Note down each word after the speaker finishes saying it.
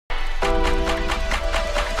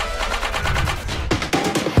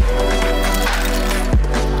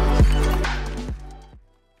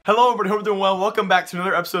Hello everybody, hope you're doing well. Welcome back to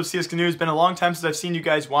another episode of CSGO News. It's been a long time since I've seen you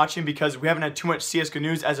guys watching because we haven't had too much CSGO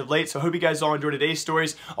news as of late, so I hope you guys all enjoy today's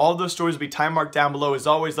stories. All of those stories will be time marked down below as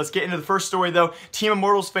always. Let's get into the first story though. Team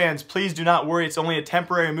Immortals fans, please do not worry, it's only a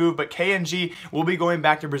temporary move, but KNG will be going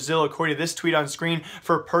back to Brazil according to this tweet on screen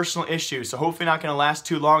for personal issues, so hopefully not going to last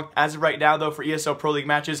too long. As of right now though, for ESL Pro League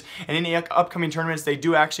matches and any upcoming tournaments they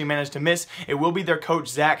do actually manage to miss, it will be their coach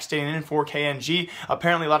Zach staying in for KNG.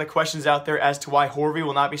 Apparently a lot of questions out there as to why Horvey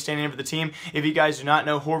will not be standing in for the team. If you guys do not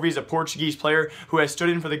know, Horvey is a Portuguese player who has stood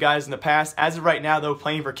in for the guys in the past. As of right now, though,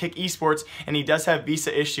 playing for Kick Esports, and he does have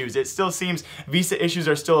visa issues. It still seems visa issues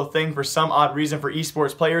are still a thing for some odd reason for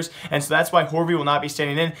esports players, and so that's why Horvey will not be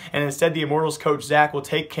standing in, and instead the Immortals coach Zach will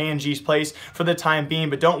take KNG's place for the time being.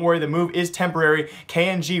 But don't worry, the move is temporary.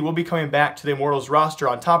 KNG will be coming back to the Immortals roster.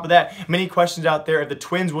 On top of that, many questions out there if the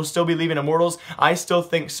Twins will still be leaving Immortals. I still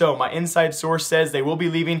think so. My inside source says they will be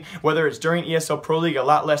leaving, whether it's during ESL Pro League, a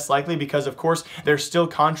lot less likely because of course they're still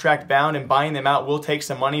contract bound and buying them out will take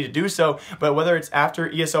some money to do so, but whether it's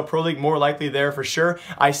after ESL Pro League, more likely there for sure.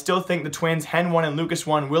 I still think the Twins, Hen1 and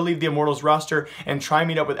Lucas1, will leave the Immortals roster and try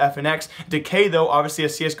meet up with FNX. Decay though, obviously a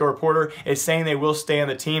CSGO reporter, is saying they will stay on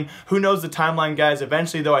the team. Who knows the timeline, guys?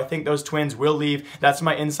 Eventually though, I think those Twins will leave. That's what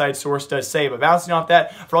my inside source does say. But bouncing off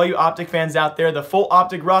that, for all you OpTic fans out there, the full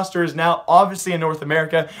OpTic roster is now obviously in North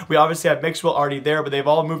America. We obviously have Mixwell already there, but they've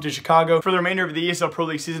all moved to Chicago. For the remainder of the ESL Pro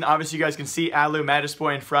League season, obviously you guys can see Adlu,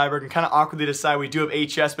 Mattisboy, and Freiburg, and kind of awkwardly decide we do have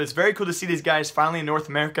HS, but it's very cool to see these guys finally in North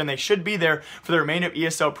America, and they should be there for the remainder of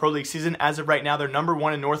ESL Pro League season. As of right now, they're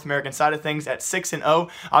 #1 in North American side of things at 6-0.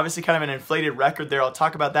 Obviously kind of an inflated record there. I'll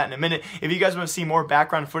talk about that in a minute. If you guys want to see more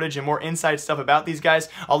background footage and more inside stuff about these guys,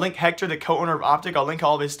 I'll link Hector, the co-owner of OpTic. I'll link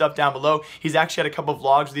all of his stuff down below. He's actually had a couple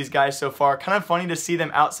vlogs with these guys so far. Kind of funny to see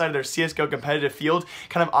them outside of their CSGO competitive field.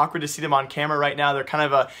 Kind of awkward to see them on camera right now. They're kind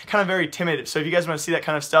of very timid. So if you guys want to see that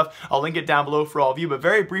kind of stuff, I'll link it down below for all of you. But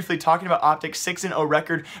very briefly talking about OpTic's 6-0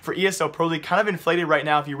 record for ESL Pro League, kind of inflated right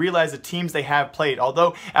now if you realize the teams they have played.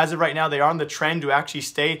 Although as of right now they are on the trend to actually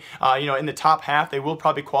stay in the top half, they will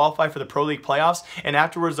probably qualify for the Pro League playoffs, and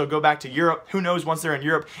afterwards they'll go back to Europe. Who knows once they're in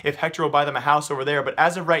Europe if Hector will buy them a house over there, but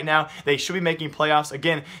as of right now they should be making playoffs.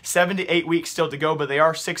 Again, 7 to 8 weeks still to go, but they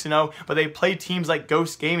are 6-0, but they played teams like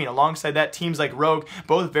Ghost Gaming. Alongside that, teams like Rogue,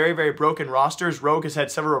 both very, very broken rosters. Rogue has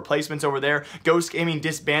had several replacements over there. Ghost Gaming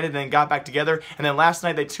disbanded and then got back together, and then last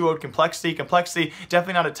night they 2-0'd Complexity. Complexity,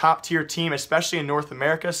 definitely not a top tier team, especially in North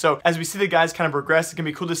America. So as we see the guys kind of progress, it can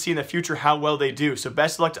be cool to see in the future how well they do. So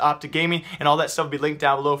best of luck to OpTic Gaming, and all that stuff will be linked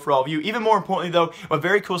down below for all of you. Even more importantly though, a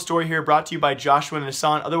very cool story here brought to you by Joshua and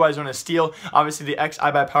Hassan, otherwise known as Steel, obviously the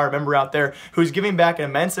ex-iBuyPower member out there, who's giving back an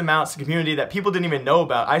immense amount to the community that people didn't even know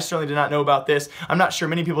about. I certainly did not know about this. I'm not sure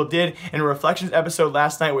many people did. In a Reflections episode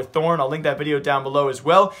last night with Thorn, I'll link that video down below as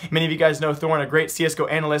well. Many of you guys know Thorn, a great CSGO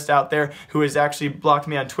analyst out there who has actually blocked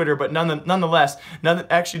me on Twitter, but nonetheless,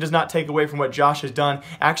 actually does not take away from what Josh has done,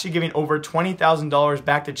 actually giving over $20,000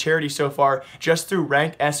 back to charity so far just through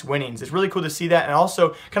Rank S winnings. It's really cool to see that. And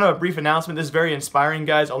also kind of a brief announcement, this is very inspiring,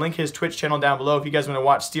 guys. I'll link his Twitch channel down below if you guys want to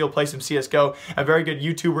watch Steel play some CSGO, a very good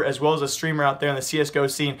YouTuber as well as a streamer out there in the CSGO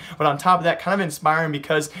scene. But on top of that, kind of inspiring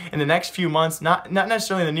because in the next few months, not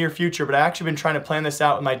necessarily in the near future, but I actually been trying to plan this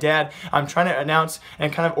out with my dad. I'm trying to announce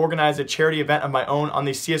and kind of organize a charity event of my own on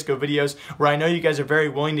these CSGO videos where I know you guys are very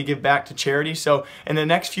willing to give back to charity. So in the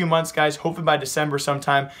next few months, guys, hopefully by December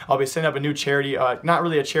sometime, I'll be setting up a new charity, not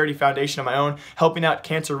really a charity foundation of my own, helping out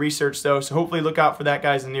cancer research though. So hopefully look out for that,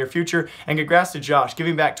 guys, in the near future. And congrats to Josh.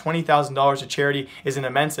 Giving back $20,000 to charity is an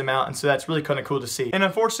immense amount, and so that's really kind of cool to see. And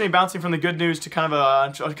unfortunately, bouncing from the good news to kind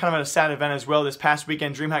of a sad event as well, this past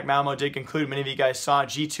weekend, DreamHack Malmo did conclude. Many of you guys saw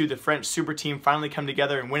G2, the French super team, finally come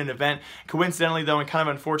together and win an event. Coincidentally though, and kind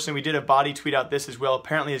of unfortunately, we did have Bodyy tweet out this as well.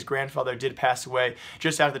 Apparently his grandfather did pass away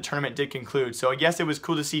just after the tournament did conclude. So yes, it was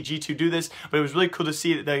cool to see G2 do this, but it was really cool to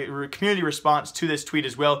see the community response to this tweet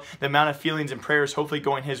as well, the amount of feelings and prayers hopefully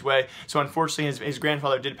going his way. So unfortunately his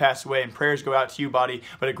grandfather did pass away, and prayers go out to you, Bodyy,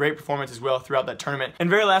 but a great performance as well throughout that tournament. And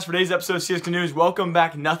very last for today's episode of CSGO News, welcome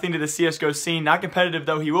back Nothing to the CSGO scene. Not competitive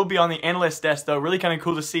though, he will be on the Analyst desk though. Really kind of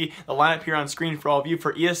cool to see the lineup here on screen for all of you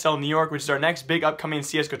for ESL New York, which is our next big upcoming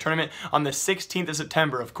CSGO tournament on the 16th of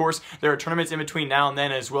September. Of course, there are tournaments in between now and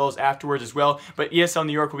then as well as afterwards as well, but ESL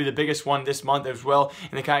New York will be the biggest one this month as well,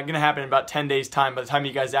 and it's going to happen in about 10 days time by the time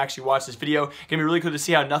you guys actually watch this video. Going to be really cool to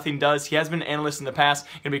see how Nothing does. He has been an analyst in the past.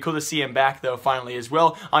 Going to be cool to see him back though finally as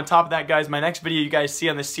well. On top of that, guys, my next video you guys see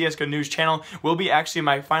on the CSGO News channel will be actually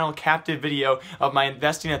my final captive video of my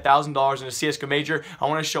investing $1,000 in a CSGO major. I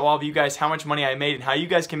want to show all of you guys how much money I made and how you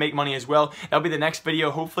guys can make money as well. That'll be the next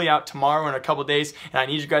video, hopefully out tomorrow or in a couple days, and I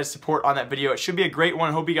need you guys' support on that video. It should be a great one.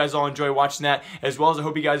 I hope you guys all enjoy watching that. that, as well as I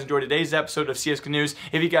hope you guys enjoyed today's episode of CSGO News.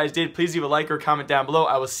 If you guys did, please leave a like or comment down below.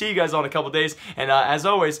 I will see you guys all in a couple days, and as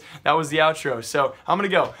always, that was the outro. So I'm gonna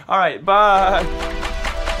go. All right, bye.